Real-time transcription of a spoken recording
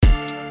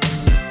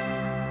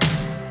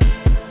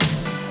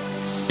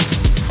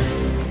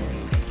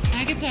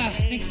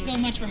Thanks so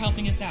much for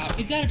helping us out.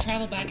 We've got to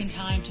travel back in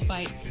time to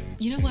fight.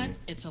 You know what?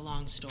 It's a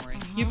long story.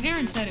 Your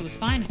parents said it was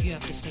fine if you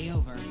have to stay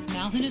over.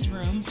 Mal's in his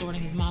room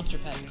sorting his Monster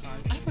Pets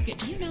cards. I forget,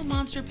 do you know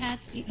Monster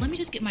Pets? Let me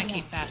just get my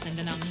cape fastened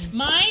and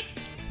Mike?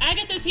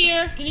 Agatha's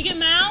here. Can you get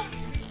Mal?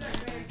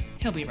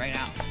 He'll be right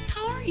out.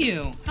 How are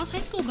you? How's high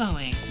school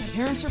going? My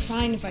parents are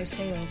fine if I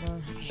stay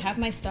over. I have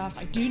my stuff.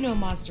 I do know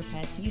Monster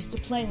Pets. I used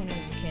to play when I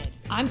was a kid.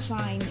 I'm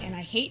fine, and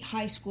I hate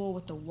high school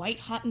with the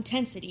white-hot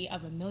intensity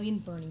of a million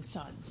burning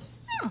suns.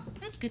 Oh,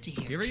 that's good to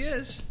hear. Here he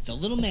is, the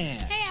little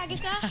man. Hey,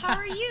 Agatha, how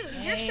are you?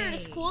 Your shirt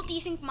is cool. Do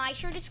you think my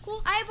shirt is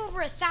cool? I have over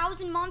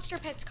 1,000 Monster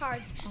Pets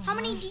cards. How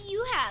many do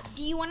you have?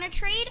 Do you want to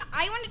trade?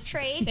 I want to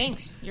trade.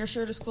 Thanks. Your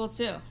shirt is cool,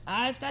 too.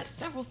 I've got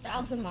several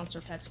thousand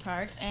Monster Pets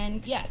cards,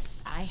 and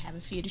yes, I have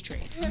a few to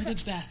trade. You're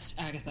the best,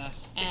 Agatha.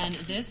 And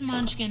this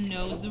munchkin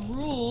knows the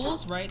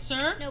rules, right,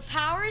 sir? No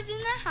powers in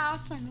the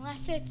house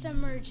unless it's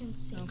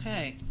emergency.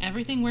 Okay.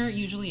 Everything where it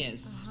usually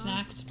is.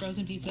 Snacks,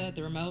 frozen pizza,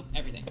 the remote,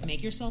 everything.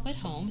 Make yourself at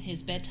home.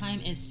 His bedtime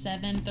is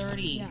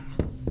 7:30. Yeah.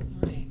 All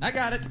right. I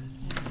got it.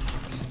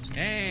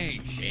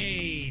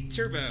 Hey,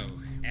 Turbo.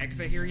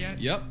 Agatha here yet?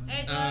 Yep.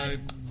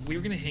 We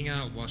were gonna hang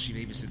out while she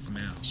babysits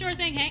Mal. Sure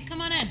thing, Hank.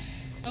 Come on in.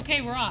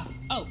 Okay, we're off.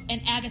 Oh,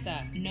 and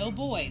Agatha, no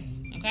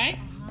boys, okay?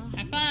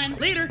 Have fun.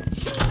 Later!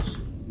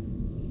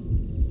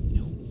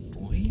 No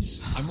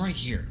boys? I'm right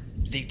here.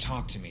 They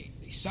talked to me.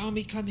 They saw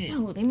me come in.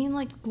 No, they mean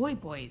like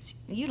boys.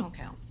 You don't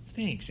count.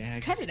 Thanks,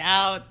 Ag. Cut it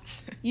out.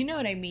 You know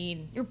what I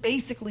mean. You're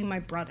basically my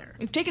brother.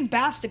 We've taken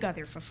baths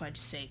together, for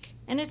fudge's sake.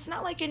 And it's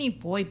not like any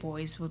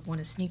boys would want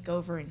to sneak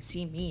over and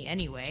see me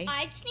anyway.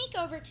 I'd sneak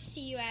over to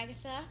see you,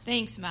 Agatha.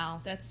 Thanks,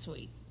 Mal. That's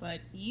sweet. But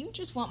you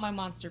just want my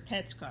Monster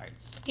Pets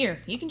cards. Here,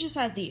 you can just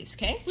have these,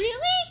 okay?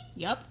 Really?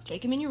 Yup.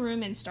 Take them in your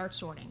room and start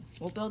sorting.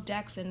 We'll build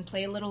decks and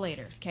play a little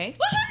later, okay?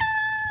 Woohoo!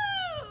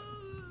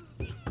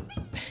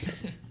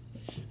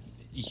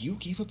 You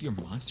gave up your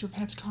Monster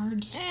Pets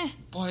cards?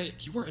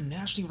 But you were a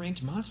nationally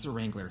ranked monster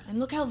wrangler. And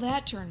look how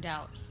that turned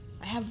out.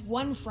 I have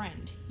one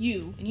friend,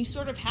 you, and you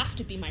sort of have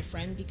to be my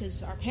friend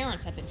because our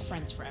parents have been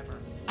friends forever.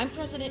 I'm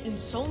president and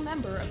sole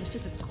member of the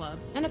physics club,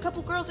 and a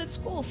couple girls at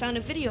school found a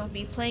video of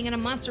me playing in a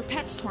Monster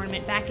Pets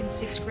tournament back in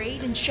 6th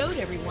grade and showed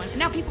everyone. And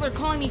now people are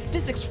calling me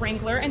Physics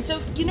Wrangler, and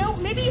so,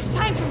 maybe it's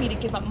time for me to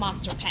give up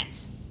Monster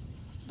Pets.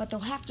 But they'll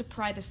have to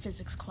pry the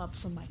physics club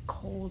from my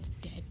cold,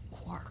 dead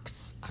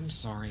quarks. I'm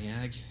sorry,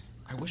 Ag.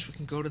 I wish we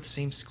can go to the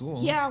same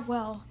school. Yeah,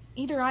 well,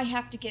 either I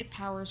have to get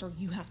powers or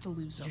you have to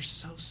lose them. You're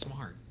so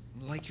smart.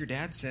 Like your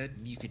dad said,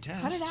 you could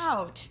test. Cut it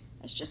out.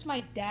 That's just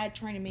my dad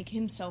trying to make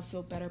himself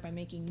feel better by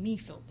making me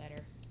feel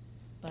better.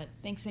 But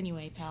thanks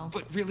anyway, pal.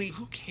 But really,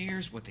 who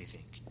cares what they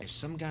think? If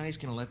some guy's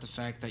gonna let the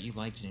fact that you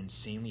liked an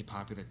insanely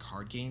popular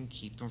card game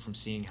keep them from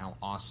seeing how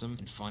awesome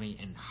and funny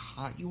and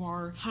hot you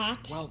are...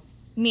 Hot? Well...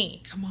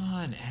 Me. Come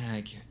on,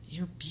 Ag.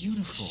 You're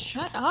beautiful.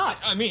 Shut up.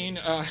 I mean,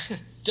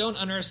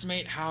 don't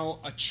underestimate how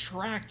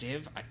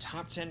attractive a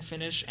top 10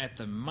 finish at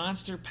the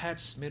Monster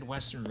Pets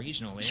Midwestern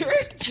Regional is.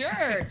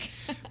 Jerk.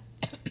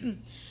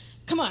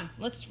 Come on,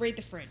 let's raid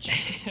the fridge.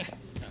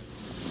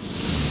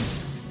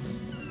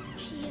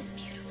 She is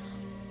beautiful.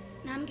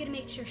 And I'm gonna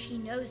make sure she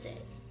knows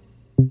it.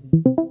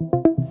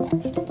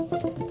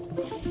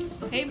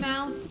 Hey,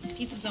 Mal.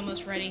 Pizza's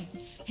almost ready.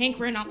 Hank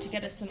ran out to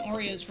get us some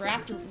Oreos for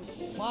after...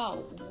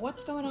 Wow,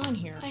 what's going on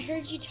here? I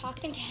heard you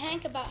talking to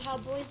Hank about how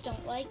boys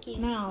don't like you.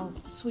 Mal,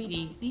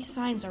 sweetie, these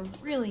signs are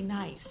really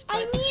nice, but... I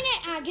mean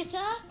it,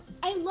 Agatha.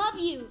 I love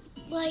you.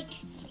 Like,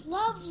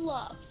 love.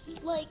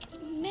 Like,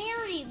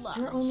 marry love.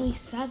 You're only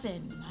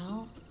 7,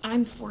 Mal.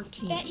 I'm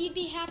 14. Bet you'd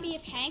be happy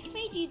if Hank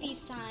made you these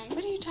signs.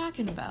 What are you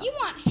talking about? You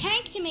want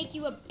Hank to make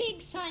you a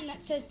big sign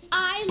that says,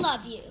 I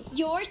love you.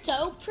 You're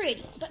so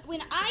pretty. But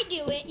when I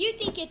do it, you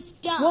think it's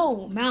dumb.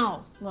 Whoa,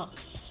 Mal, look.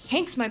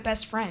 Hank's my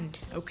best friend,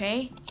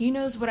 okay? He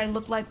knows what I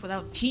look like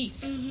without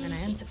teeth, and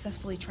I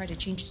unsuccessfully tried to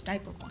change his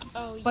diaper once.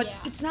 Oh, but yeah.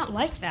 it's not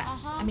like that.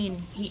 I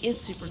mean, he is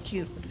super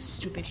cute with his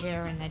stupid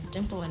hair and that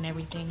dimple and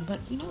everything, but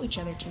we know each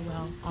other too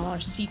well. All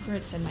our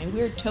secrets and my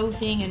weird toe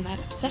thing and that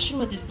obsession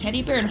with his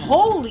teddy bear and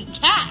holy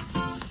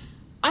cats!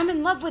 I'm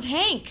in love with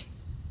Hank!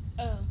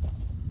 Oh.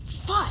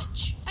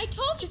 Fudge! I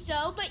told you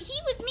so, but he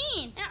was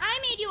mean, and I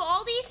made you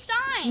all these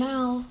signs.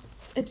 Mal,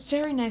 it's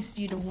very nice of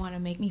you to want to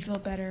make me feel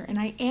better, and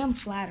I am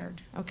flattered,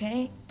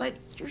 okay? But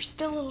you're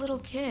still a little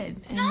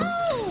kid, and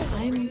No!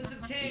 I'm... Oreos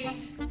and tea.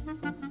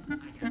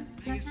 I got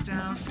big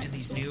stuff and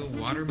these new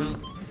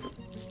watermelon...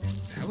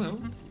 Hello?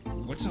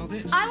 What's all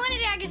this? I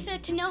wanted Agatha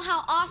to know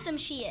how awesome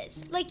she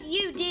is. Like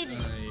you did.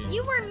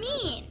 You were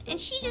mean, and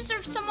she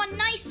deserves someone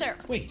nicer.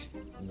 Wait,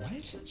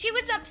 what? She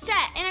was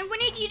upset, and I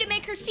wanted you to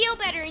make her feel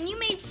better, and you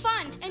made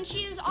fun. And she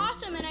is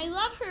awesome, and I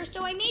love her,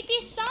 so I made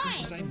these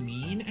signs. Was I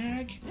mean,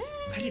 Ag?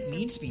 I didn't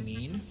mean to be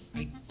mean.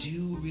 I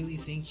do really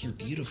think you're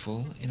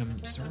beautiful, and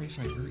I'm sorry if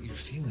I hurt your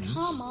feelings.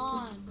 Come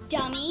on,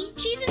 dummy.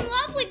 She's in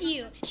love with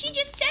you. She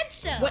just said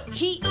so. What?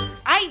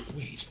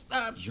 Wait,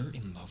 you're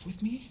in love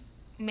with me?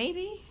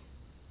 Maybe?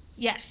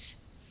 Yes.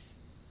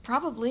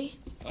 Probably.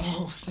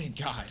 Oh, thank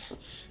God.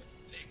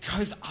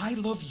 Because I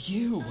love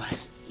you.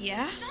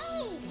 Yeah?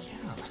 No.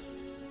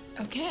 Yeah.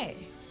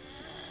 Okay.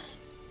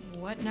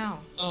 What now?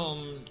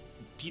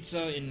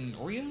 Pizza and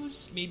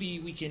Oreos? Maybe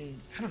we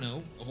can, I don't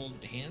know, hold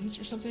hands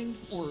or something?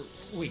 Or,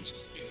 wait,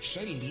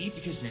 should I leave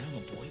because now I'm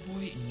a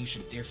boy and you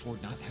should therefore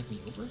not have me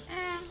over?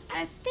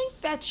 I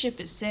think that ship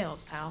has sailed,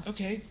 pal.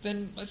 Okay,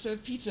 then let's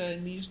have pizza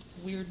and these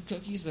weird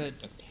cookies that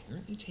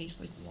apparently taste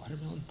like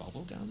watermelon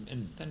bubblegum,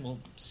 and then we'll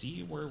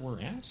see where we're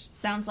at.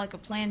 Sounds like a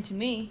plan to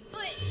me.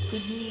 But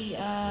Could we,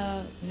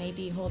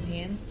 maybe hold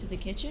hands to the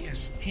kitchen?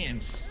 Yes,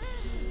 hands.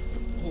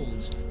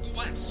 Hold.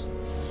 Let's.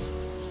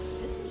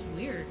 This is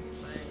weird,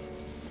 but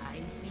I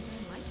think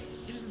I like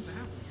it. It isn't that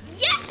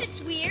weird. yes,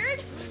 it's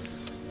weird.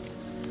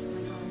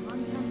 Like a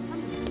long time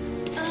coming.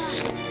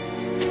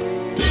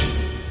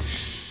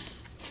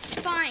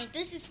 Fine,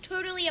 this is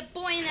totally a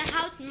boy in the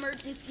house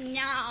emergency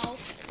now.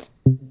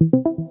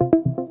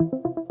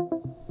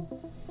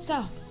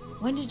 So,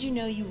 when did you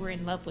know you were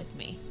in love with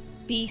me?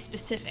 Be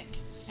specific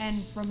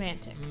and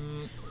romantic.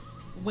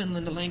 When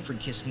Linda Langford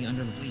kissed me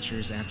under the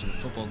bleachers after the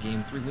football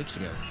game 3 weeks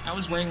ago. I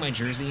was wearing my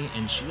jersey,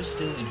 and she was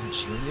still in her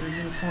cheerleader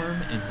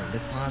uniform, and her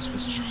lip gloss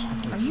was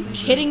chocolate Are you flavored.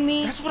 kidding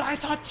me? That's what I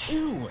thought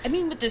too! I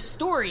mean, with this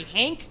story,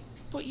 Hank.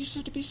 But you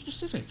said to be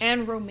specific.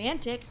 And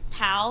romantic,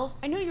 pal.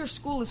 I know your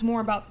school is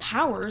more about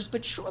powers,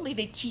 but surely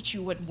they teach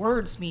you what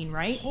words mean,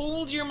 right?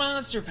 Hold your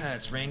monster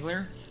pets,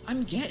 Wrangler.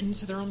 I'm getting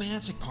to the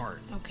romantic part.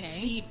 Okay.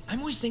 See,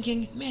 I'm always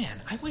thinking, man,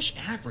 I wish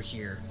Ak were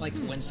here. Like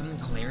when something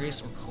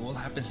hilarious or cool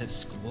happens at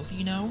school,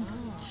 you know?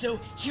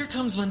 So here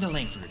comes Linda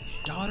Langford,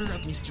 daughter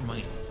of Mr.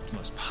 Mighty, the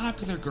most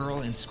popular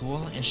girl in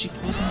school, and she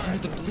pulls me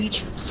under the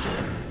bleachers.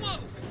 Whoa!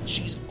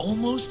 She's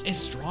almost as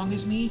strong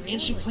as me, and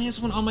she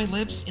plants one on my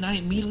lips, and I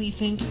immediately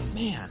think,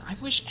 man, I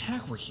wish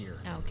Ak were here.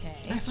 Okay.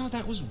 And I thought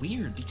that was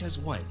weird, because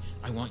what?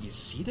 I want you to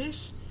see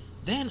this?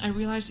 Then I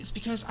realized it's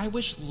because I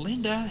wish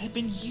Linda had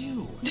been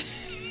you.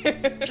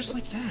 Just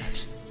like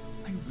that.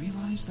 I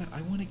realized that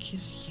I want to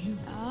kiss you.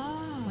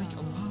 Oh. Like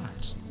a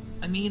lot.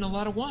 I mean, a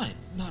lot of what?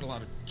 Not a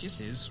lot of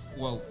kisses.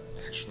 Well,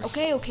 actually.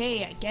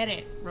 Okay, I get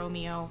it,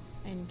 Romeo.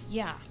 And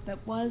yeah,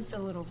 that was a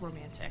little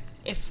romantic,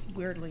 if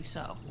weirdly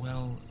so.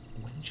 Well,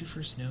 when did you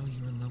first know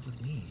you were in love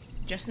with me?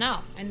 Just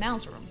now, in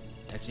Mal's room.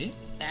 That's it?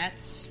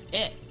 That's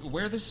it.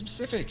 Where are the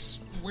specifics?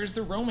 Where's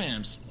the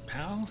romance,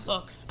 pal?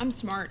 Look, I'm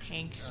smart,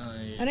 Hank.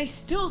 And I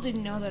still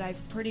didn't know that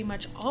I've pretty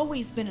much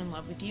always been in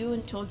love with you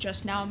until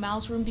just now in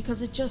Mal's room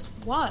because it just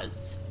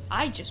was.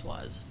 I just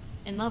was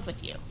in love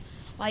with you.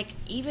 Like,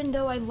 even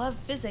though I love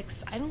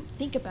physics, I don't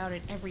think about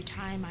it every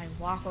time I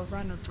walk or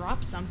run or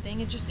drop something.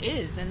 It just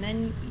is. And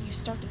then you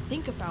start to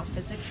think about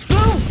physics.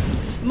 Boom!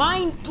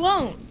 Mind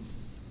blown!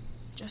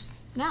 Just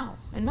now,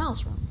 in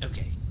Mal's room.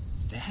 Okay,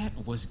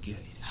 that was good.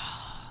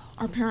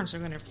 Our parents are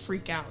gonna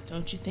freak out,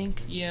 don't you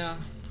think? Yeah,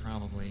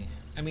 probably.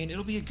 I mean,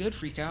 it'll be a good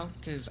freak out,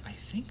 because I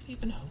think they've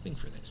been hoping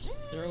for this.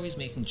 They're always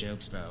making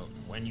jokes about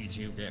when you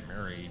two get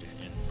married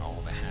and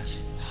all that.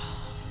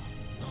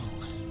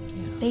 Oh,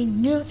 damn. They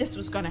knew this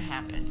was gonna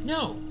happen.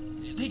 No,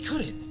 they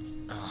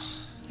couldn't.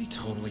 They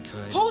totally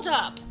could. Hold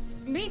up!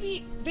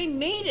 Maybe they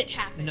made it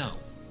happen. No,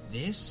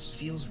 this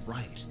feels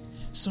right.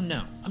 So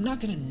no, I'm not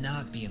gonna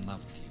not be in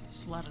love with you.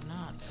 Slut of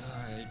nuts.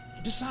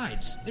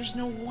 Besides, there's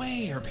no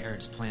way our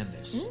parents planned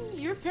this.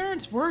 Your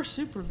parents were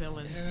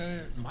supervillains.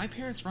 My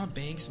parents robbed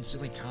banks in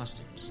silly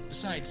costumes.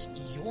 Besides,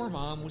 your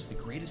mom was the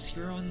greatest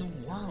hero in the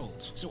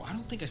world. So I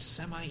don't think a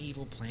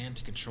semi-evil plan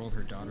to control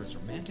her daughter's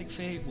romantic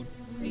fate would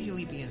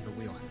really be in her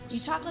wheelhouse. You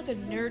talk like a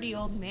nerdy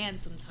old man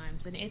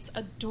sometimes, and it's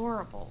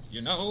adorable.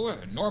 You know,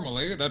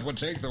 normally that would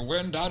take the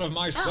wind out of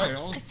my I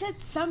sails. said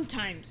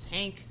sometimes,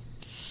 Hank.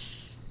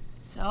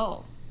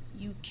 So,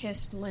 you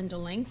kissed Linda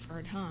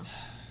Langford, huh?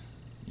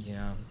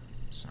 Yeah,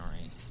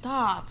 sorry.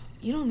 Stop.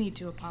 You don't need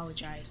to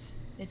apologize.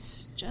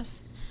 It's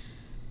just...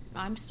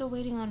 I'm still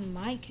waiting on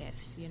my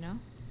kiss, you know?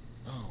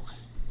 Oh.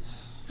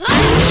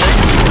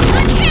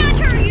 I can't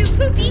hurt you,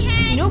 poopy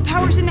head! No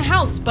powers in the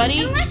house,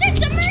 buddy! Unless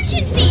it's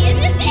emergency, and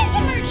this is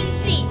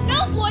emergency!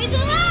 No boys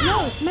allowed!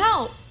 No,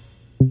 Mal!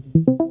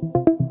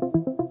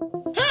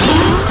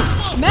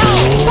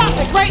 Mal, stop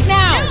it right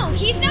now! No,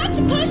 he's not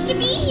supposed to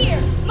be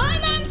here! My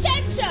mom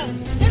said so!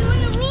 And when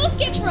the rules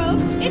get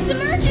broke, it's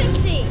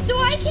emergency! So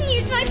I can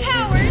use my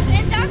powers,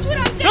 and that's what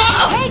I'm gonna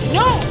Hank,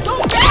 no!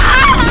 Don't...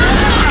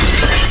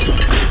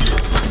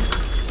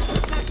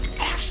 That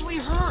actually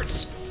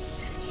hurts!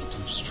 He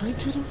blew straight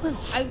through the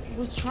roof. I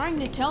was trying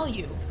to tell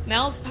you.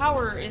 Mal's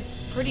power is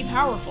pretty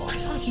powerful. I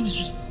thought he was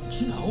just,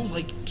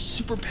 like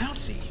super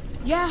bouncy.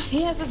 Yeah,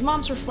 he has his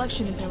mom's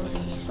reflection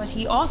ability, but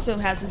he also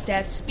has his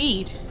dad's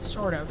speed,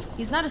 sort of.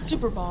 He's not a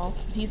super ball,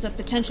 he's a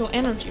potential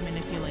energy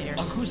manipulator.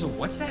 Who's a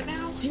what's that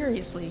now?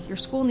 Seriously, your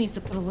school needs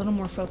to put a little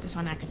more focus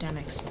on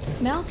academics.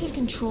 Mal can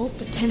control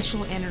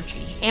potential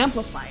energy,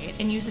 amplify it,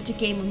 and use it to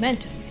gain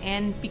momentum.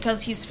 And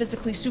because he's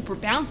physically super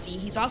bouncy,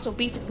 he's also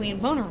basically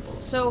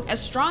invulnerable. So, as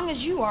strong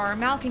as you are,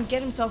 Mal can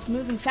get himself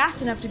moving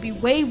fast enough to be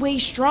way, way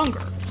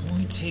stronger.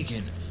 Point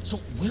taken. So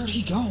where'd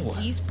he go?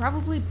 He's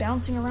probably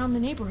bouncing around the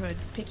neighborhood,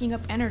 picking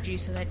up energy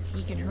so that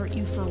he can hurt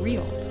you for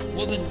real.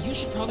 Well, then you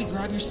should probably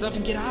grab your stuff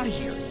and get out of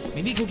here.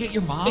 Maybe go get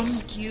your mom.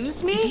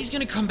 Excuse me? If he's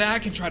gonna come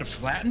back and try to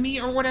flatten me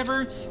or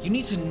whatever, you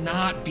need to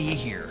not be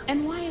here.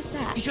 And why is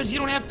that? Because you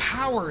don't have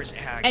powers,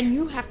 Ag. And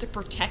you have to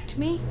protect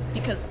me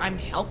because I'm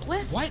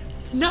helpless? What?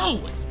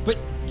 No! But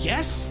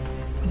yes?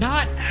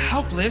 Not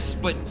helpless,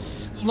 but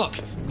look,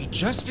 we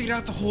just figured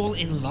out the whole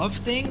in love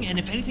thing, and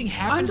if anything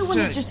happens I'm the one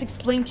that just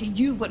explained to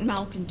you what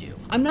Mal can do.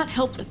 I'm not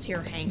helpless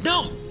here, Hank.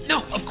 No,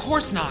 of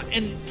course not.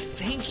 And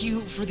thank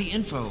you for the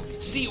info.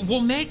 See,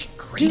 we'll make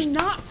great... Do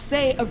not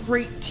say a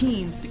great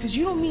team, because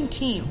you don't mean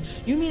team.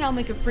 You mean I'll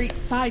make a great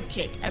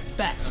sidekick at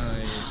best.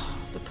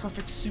 The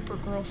perfect super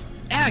girlfriend.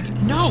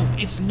 Ag, no,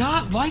 it's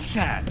not like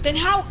that. Then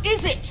how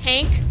is it,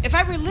 Hank? If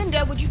I were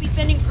Linda, would you be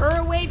sending her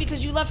away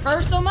because you love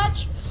her so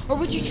much? Or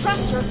would you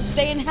trust her to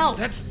stay and help?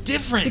 That's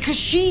different. Because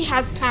she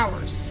has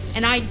powers,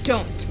 and I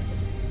don't.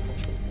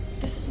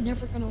 This is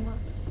never gonna work.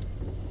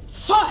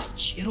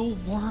 Fudge! It'll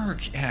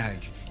work,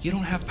 Ag. You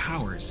don't have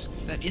powers.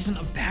 That isn't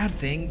a bad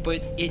thing,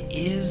 but it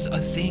is a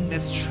thing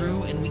that's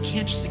true, and we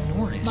can't just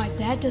ignore it. My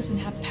dad doesn't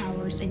have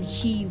powers, and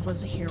he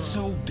was a hero.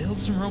 So build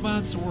some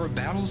robots or a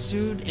battle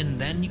suit,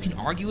 and then you can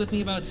argue with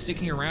me about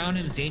sticking around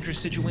in a dangerous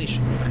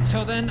situation. But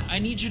until then, I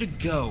need you to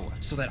go,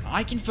 so that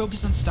I can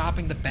focus on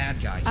stopping the bad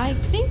guy. I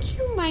think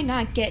you might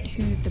not get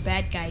who the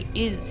bad guy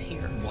is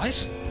here.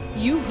 What?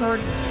 You heard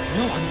me.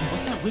 No, I mean,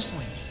 what's that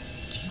whistling?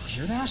 Do you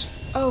hear that?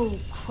 Oh,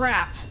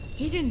 crap.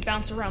 He didn't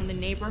bounce around the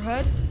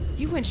neighborhood.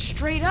 He went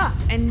straight up,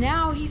 and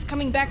now he's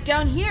coming back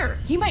down here.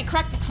 He might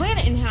crack the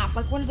planet in half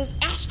like one of those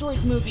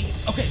asteroid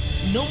movies. Okay,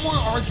 no more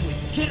arguing.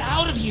 Get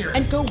out of here!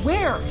 And go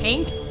where,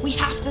 Hank? We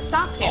have to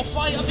stop him. I'll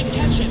fly up and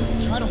catch him.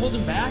 Try to hold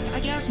him back, I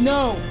guess?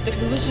 No, the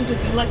collision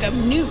could be like a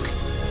nuke.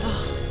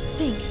 Ugh,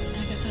 think,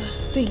 Agatha,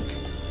 think.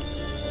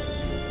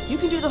 You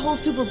can do the whole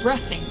super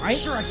breath thing, right?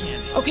 Sure I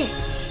can. Okay,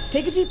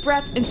 take a deep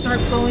breath and start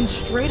blowing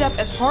straight up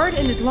as hard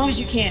and as long as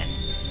you can.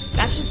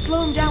 That should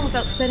slow him down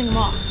without setting him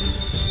off.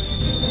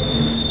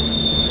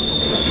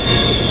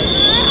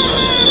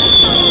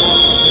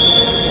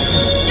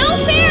 No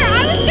fair!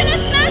 I was gonna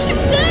smash him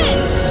good!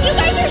 You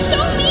guys are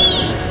so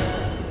mean!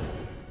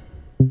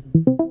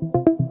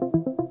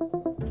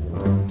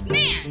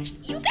 Man,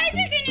 you guys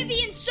are gonna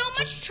be in so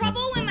much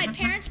trouble when my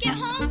parents get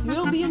home.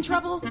 We'll be in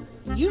trouble?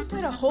 You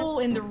put a hole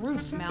in the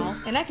roof, Mal,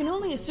 and I can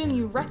only assume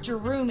you wrecked your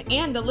room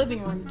and the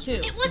living room, too.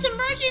 It was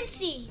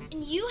emergency,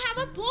 and you have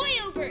a boy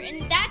over,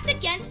 and that's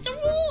against the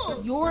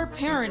rules. Your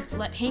parents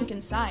let Hank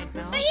inside,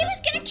 Mal. But he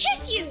was gonna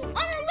kiss you on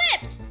the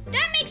lips.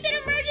 That makes it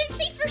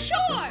emergency for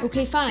sure.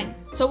 Okay, fine.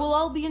 So we'll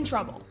all be in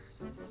trouble.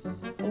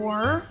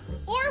 Or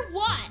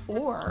what?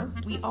 Or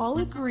we all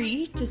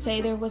agree to say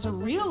there was a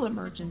real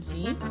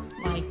emergency,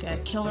 like a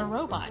killer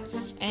robot,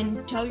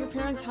 and tell your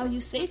parents how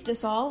you saved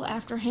us all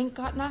after Hank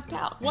got knocked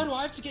out. Why do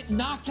I have to get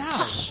knocked out?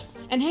 Hush!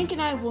 And Hank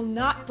and I will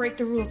not break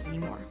the rules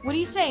anymore. What do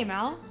you say,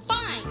 Mal?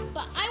 Fine,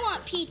 but I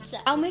want pizza.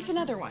 I'll make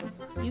another one.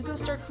 You go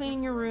start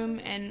cleaning your room,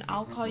 and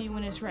I'll call you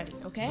when it's ready,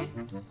 okay?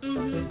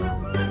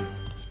 Mm-hmm.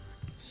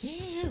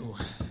 Ew.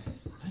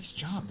 Nice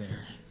job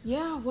there.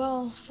 Yeah,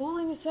 well,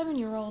 fooling a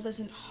 7-year-old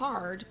isn't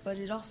hard, but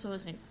it also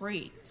isn't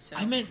great, so...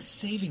 I meant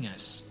saving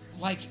us.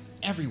 Like,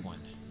 everyone.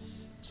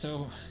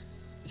 So,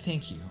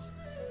 thank you.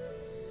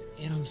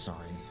 And I'm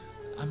sorry.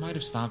 I might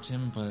have stopped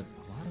him, but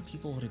a lot of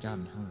people would have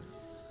gotten hurt.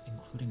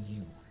 Including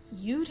you.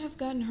 You'd have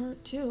gotten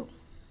hurt, too.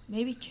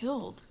 Maybe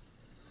killed.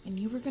 And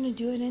you were gonna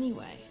do it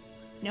anyway.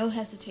 No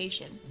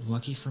hesitation.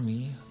 Lucky for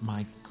me,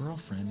 my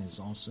girlfriend is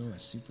also a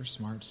super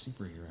smart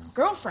superhero.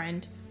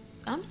 Girlfriend?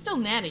 I'm still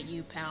mad at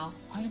you, pal.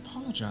 I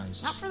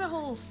apologize. Not for the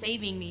whole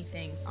saving me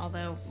thing,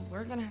 although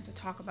we're gonna have to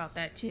talk about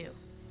that too.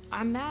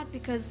 I'm mad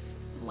because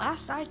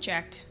last I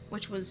checked,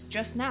 which was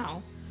just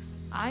now,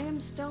 I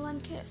am still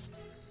unkissed.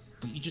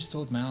 But you just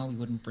told Mal we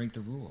wouldn't break the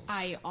rules.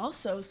 I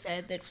also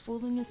said that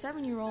fooling a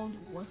 7-year-old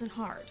wasn't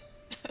hard.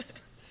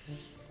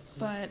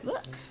 But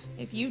look,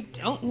 if you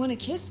don't want to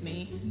kiss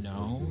me...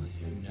 No,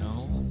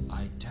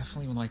 I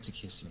definitely would like to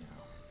kiss you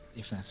now,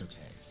 if that's okay.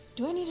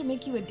 Do I need to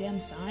make you a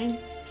damn sign?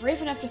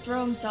 Brave enough to throw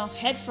himself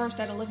headfirst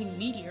at a living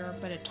meteor,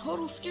 but a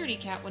total scaredy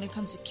cat when it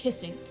comes to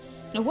kissing.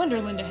 No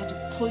wonder Linda had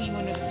to pull you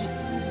under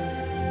the...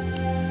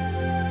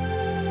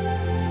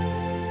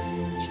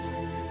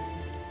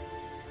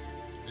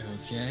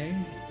 Okay,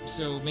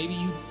 so maybe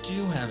you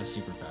do have a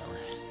superpower.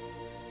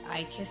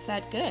 I kiss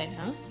that good,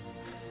 huh?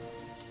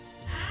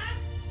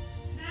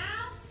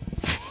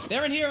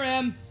 There and here,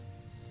 Em!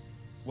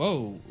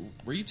 Whoa,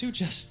 were you two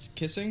just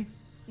kissing?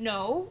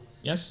 No.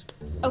 Yes?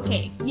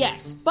 Okay,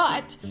 yes,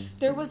 but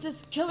there was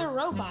this killer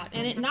robot,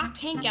 and it knocked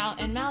Hank out,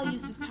 and Mal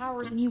used his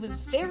powers, and he was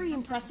very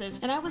impressive,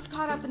 and I was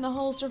caught up in the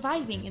whole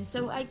surviving, and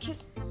so I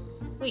kissed...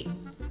 Wait,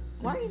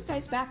 why are you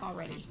guys back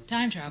already?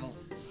 Time travel.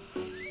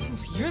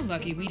 You're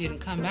lucky we didn't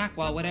come back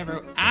while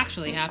whatever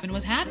actually happened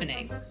was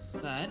happening.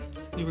 But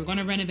we were going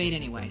to renovate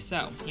anyway,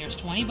 so here's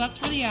 $20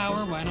 for the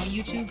hour. Why don't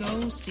you two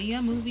go see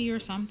a movie or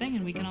something,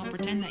 and we can all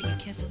pretend that you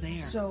kissed there.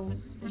 So,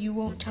 you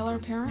won't tell our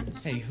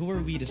parents? Hey, who are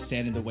we to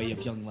stand in the way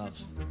of young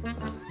love?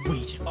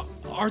 Wait,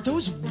 are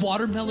those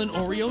watermelon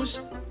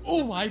Oreos?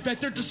 Oh, I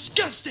bet they're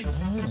disgusting!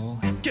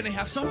 Can I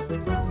have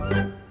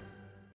some?